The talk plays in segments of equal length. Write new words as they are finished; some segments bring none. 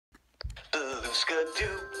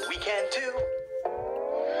Skadoo, we can too.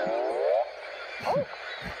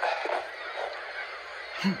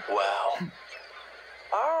 Wow.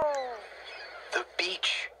 The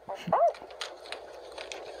beach.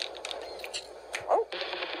 Ooh,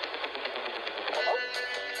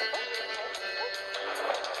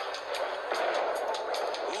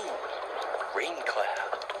 rain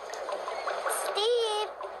cloud. Steve!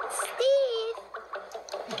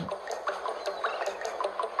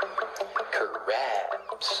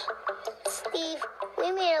 Crabs. Steve, we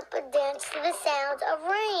made up a dance to the sounds of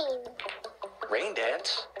rain. Rain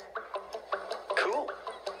dance. Cool.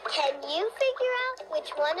 Can you figure out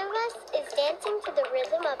which one of us is dancing to the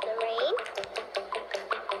rhythm of the rain?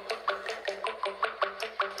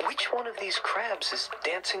 Which one of these crabs is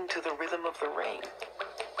dancing to the rhythm of the rain?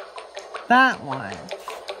 That one.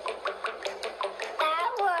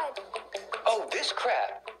 That one. Oh, this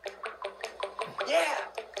crab. Yeah.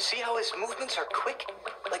 See how his movements are quick?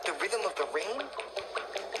 Like the rhythm of the rain?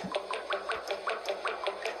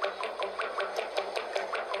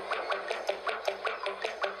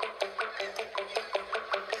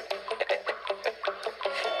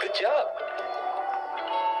 Good job.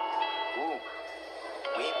 Ooh.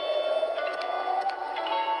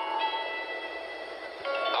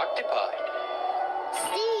 Octopi.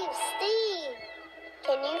 Steve!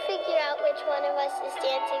 Can you figure out which one of us is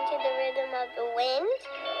dancing to the rhythm of the wind?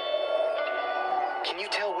 Can you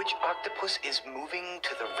tell which octopus is moving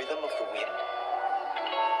to the rhythm of the wind?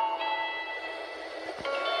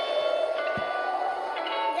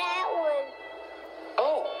 That one.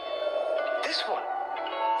 Oh, this one.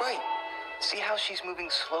 Right. See how she's moving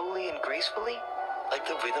slowly and gracefully? Like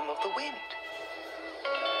the rhythm of the wind.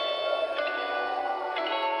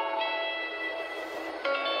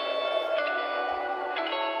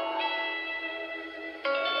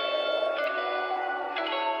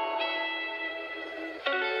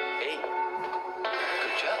 Hey,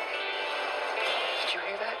 good job. Did you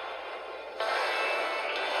hear that?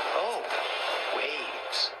 Oh,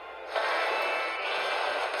 waves.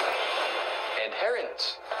 And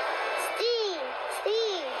herons. Steve!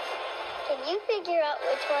 Can you figure out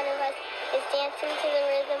which one of us is dancing to the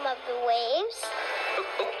rhythm of the waves?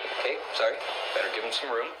 Oh, okay, sorry. Better give him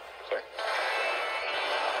some room. Sorry.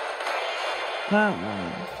 That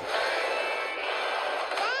one.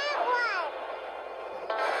 That one!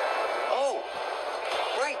 Oh,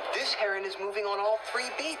 right. This heron is moving on all 3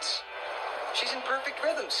 beats. She's in perfect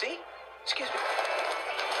rhythm, see? Excuse me.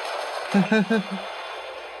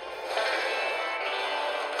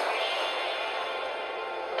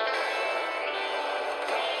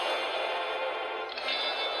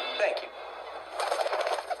 Thank you.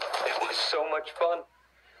 It was so much fun.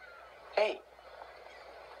 Hey,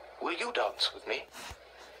 will you dance with me?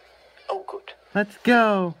 Oh, good. Let's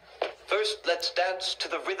go. First, let's dance to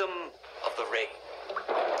the rhythm of the rain.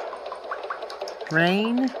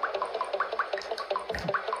 Rain.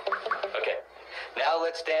 Okay, now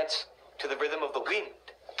let's dance to the rhythm of the wind.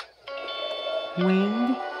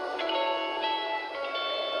 Wind.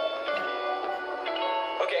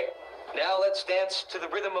 Okay, now let's dance to the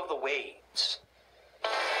rhythm of the waves.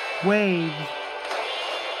 Waves.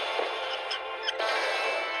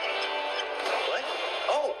 What?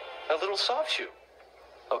 Oh, a little soft shoe.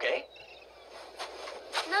 Okay.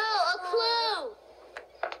 No, a clue!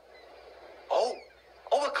 Oh,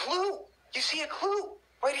 a clue! You see a clue?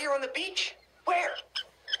 Right here on the beach. Where?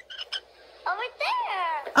 Over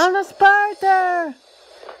there! On the spider.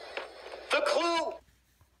 The clue